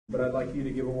But I'd like you to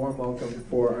give a warm welcome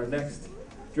for our next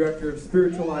Director of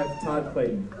Spiritual Life, Todd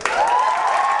Clayton.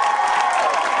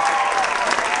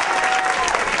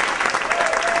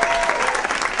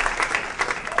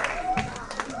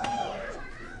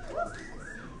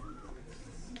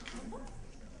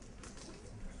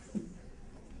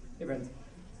 Hey friends.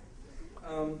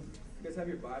 You guys have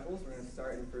your Bibles. We're going to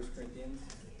start in 1 Corinthians.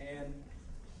 And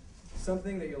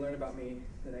something that you'll learn about me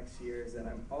the next year is that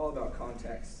I'm all about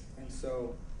context. And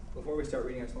so before we start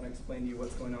reading, I just want to explain to you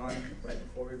what's going on right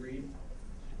before we read.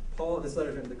 This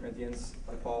letter is written to the Corinthians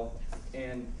by Paul,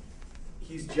 and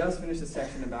he's just finished a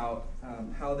section about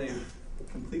how they've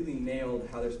completely nailed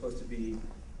how they're supposed to be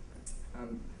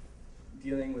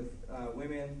dealing with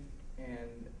women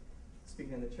and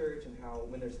speaking in the church, and how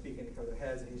when they're speaking to cover their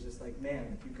heads, and he's just like,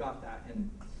 man, you got that, and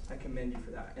I commend you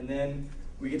for that. And then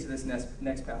we get to this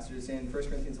next passage. It's in 1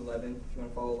 Corinthians 11, if you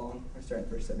want to follow along. I start in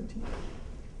verse 17.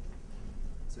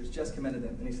 So he's just commended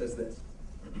them, and he says this.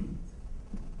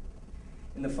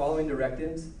 In the following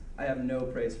directives, I have no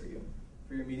praise for you,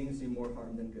 for your meetings do more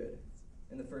harm than good.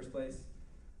 In the first place,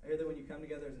 I hear that when you come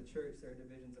together as a church, there are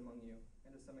divisions among you,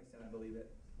 and to some extent I believe it.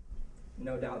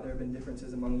 No doubt there have been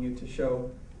differences among you to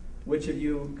show which of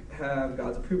you have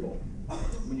God's approval.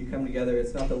 When you come together,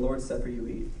 it's not the Lord's Supper you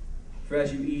eat. For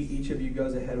as you eat, each of you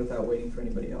goes ahead without waiting for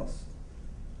anybody else.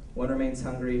 One remains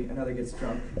hungry, another gets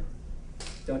drunk.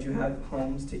 Don't you have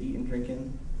homes to eat and drink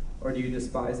in? Or do you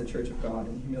despise the church of God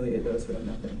and humiliate those who have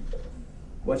nothing?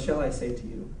 What shall I say to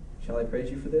you? Shall I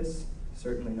praise you for this?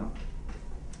 Certainly not.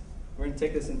 We're going to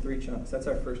take this in 3 chunks. That's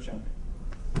our first chunk.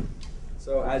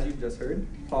 So as you've just heard,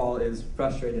 Paul is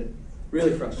frustrated,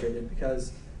 really frustrated,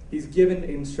 because he's given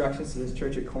instructions to this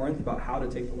church at Corinth about how to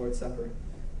take the Lord's Supper,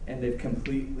 and they've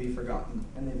completely forgotten,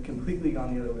 and they've completely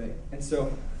gone the other way. And so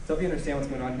to help you understand what's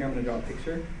going on here, I'm going to draw a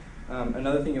picture.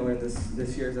 Another thing you'll learn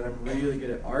this year is that I'm really good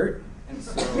at art, and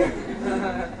so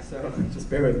just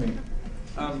bear with me.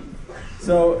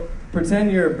 So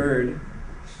pretend you're a bird.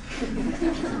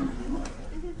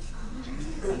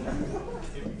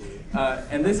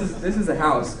 And this is a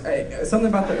house. Something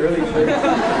about the early church.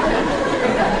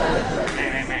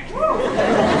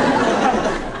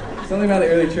 Something about the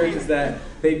early church is that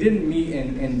they didn't meet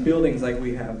in buildings like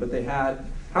we have, but they had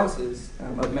houses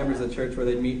of members of the church where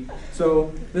they'd meet.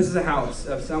 So this is a house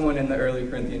of someone in the early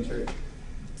Corinthian church.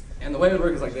 And the way it would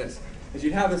work is like this. Is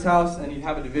you'd have this house and you'd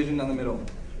have a division down the middle.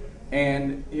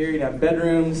 And here you'd have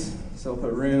bedrooms, so we'll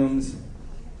put rooms.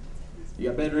 You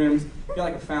got bedrooms, you got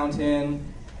like a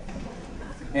fountain,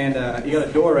 and you got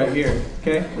a door right here,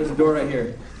 okay? There's a door right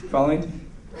here. Following?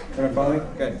 Everyone following?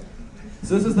 Okay.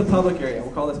 So this is the public area.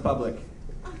 We'll call this public.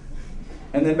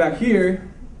 And then back here,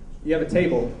 you have a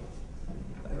table,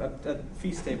 a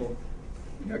feast table.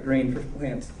 You got grain for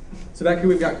plants. So back here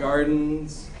we've got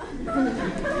gardens, and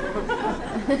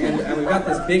we've got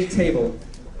this big table,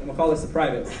 and we'll call this the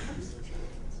private.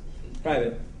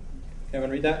 Private.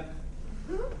 Everyone read that?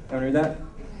 Everyone read that?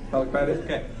 Public, private?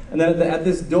 Okay. And then at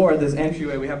this door, this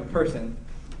entryway, we have a person.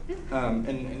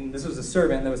 And this was a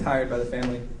servant that was hired by the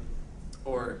family,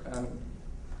 or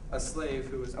a slave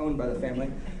who was owned by the family.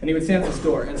 And he would stand at this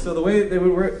door. And so the way it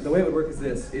would work is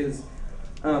this, is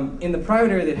in the private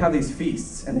area, they'd have these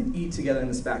feasts, and they'd eat together in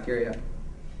this back area.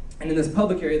 And in this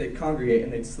public area, they'd congregate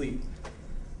and they'd sleep.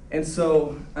 And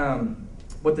so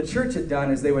what the church had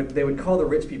done is they would call the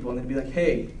rich people, and they'd be like,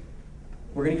 hey,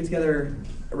 we're going to get together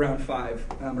around 5,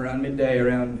 around midday,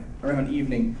 around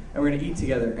evening, and we're going to eat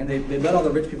together. And they'd let all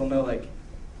the rich people know, like,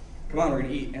 come on, we're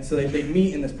going to eat. And so they'd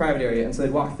meet in this private area. And so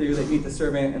they'd walk through, they'd meet the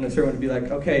servant, and the servant would be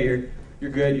like, okay,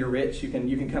 you're good, you're rich, you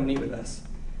can come and eat with us.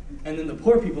 And then the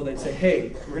poor people, they'd say,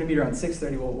 hey, we're going to meet around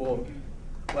 6:30, we'll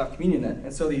have communion then.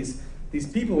 And so these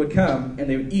people would come, and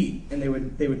they would eat, and they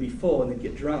would be full, and they'd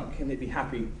get drunk, and they'd be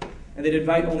happy. And they'd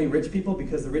invite only rich people,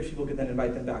 because the rich people could then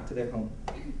invite them back to their home.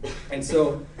 And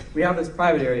so we have this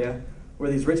private area where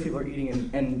these rich people are eating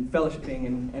and fellowshipping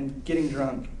and getting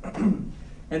drunk.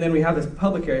 And then we have this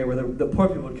public area where the poor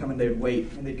people would come and they would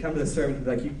wait. And they'd come to the servant and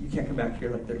be like, you can't come back here,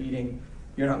 like they're eating,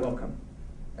 you're not welcome.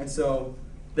 And so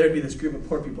there'd be this group of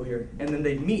poor people here. And then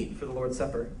they'd meet for the Lord's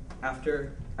Supper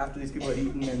after these people had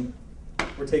eaten and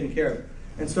were taken care of.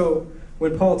 And so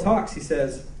when Paul talks, he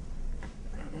says,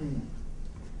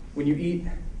 when you eat,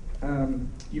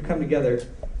 you come together,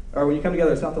 or when you come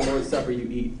together, it's not the Lord's Supper you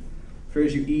eat. For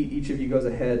as you eat, each of you goes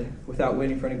ahead without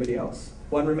waiting for anybody else.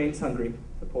 One remains hungry,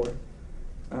 the poor.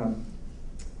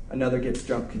 Another gets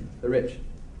drunk, the rich.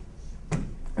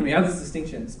 And we have this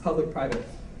distinction, it's public-private.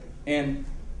 And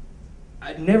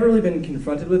I'd never really been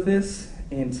confronted with this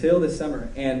until this summer.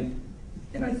 And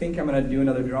I think I'm going to do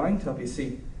another drawing to help you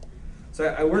see. So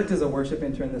I worked as a worship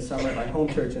intern this summer at my home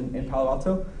church in Palo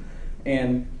Alto,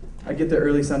 and I get there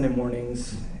early Sunday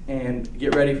mornings and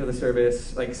get ready for the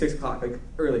service, like 6 o'clock, like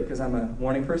early, because I'm a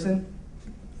morning person.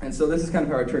 And so this is kind of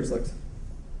how our church looks.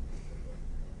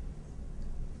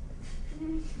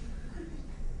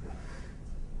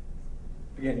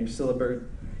 Again, you're still a bird.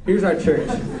 Here's our church,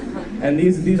 and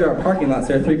these are our parking lots.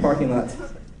 There are 3 parking lots.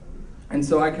 And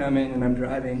so I come in and I'm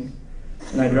driving,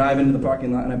 and I drive into the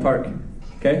parking lot and I park.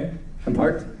 Okay? I'm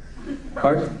parked.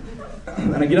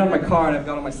 And I get out of my car and I've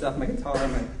got all my stuff, my guitar,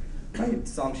 my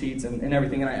song sheets and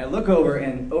everything. And I look over,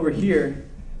 and over here,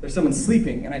 there's someone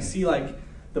sleeping. And I see like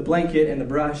the blanket and the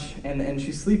brush, and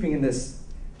she's sleeping in this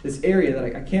area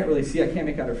that I can't really see. I can't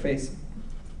make out her face.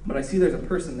 But I see there's a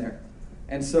person there.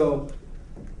 And so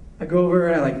I go over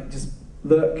and I like just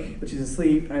look, but she's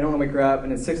asleep. And I don't want to wake her up.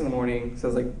 And it's 6 in the morning, so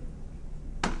I was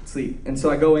like, sleep. And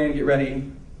so I go in, get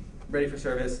ready for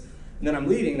service. And then I'm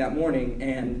leaving that morning,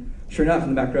 and sure enough, in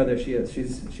the back row there she is.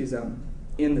 She's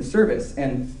in the service.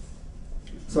 And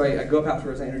so I go up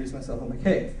afterwards, I introduce myself. I'm like,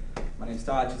 hey, my name's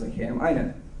Todd. She's like, hey, I'm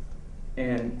Ina.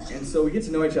 And so we get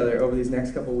to know each other over these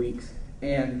next couple weeks.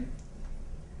 And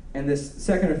this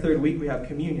second or third week, we have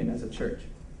communion as a church.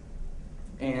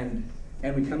 And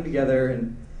we come together,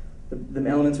 and the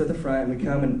elements are at the front, and we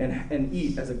come and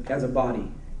eat as a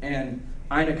body. And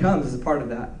Ina comes as a part of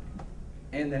that.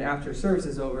 And then after service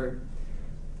is over,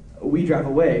 we drive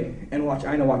away and watch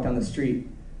Ina walk down the street.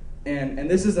 And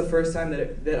this is the first time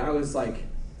that I was like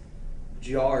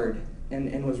jarred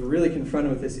and was really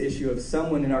confronted with this issue of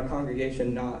someone in our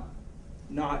congregation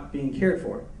not being cared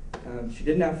for. She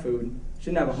didn't have food. She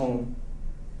didn't have a home.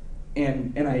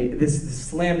 And this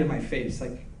slammed in my face.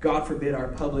 Like, God forbid her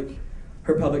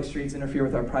public streets interfere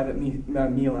with our private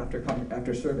meal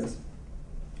after service.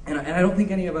 And I don't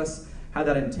think any of us had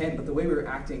that intent, but the way we were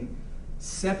acting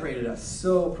separated us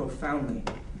so profoundly.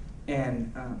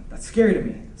 And that's scary to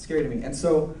me. And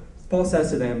so Paul says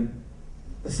to them,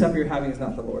 the supper you're having is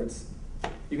not the Lord's.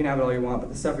 You can have it all you want, but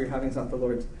the supper you're having is not the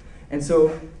Lord's. And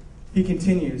so he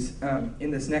continues in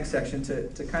this next section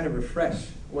to kind of refresh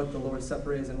what the Lord's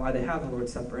Supper is and why they have the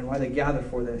Lord's Supper and why they gather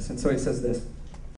for this. And so he says this.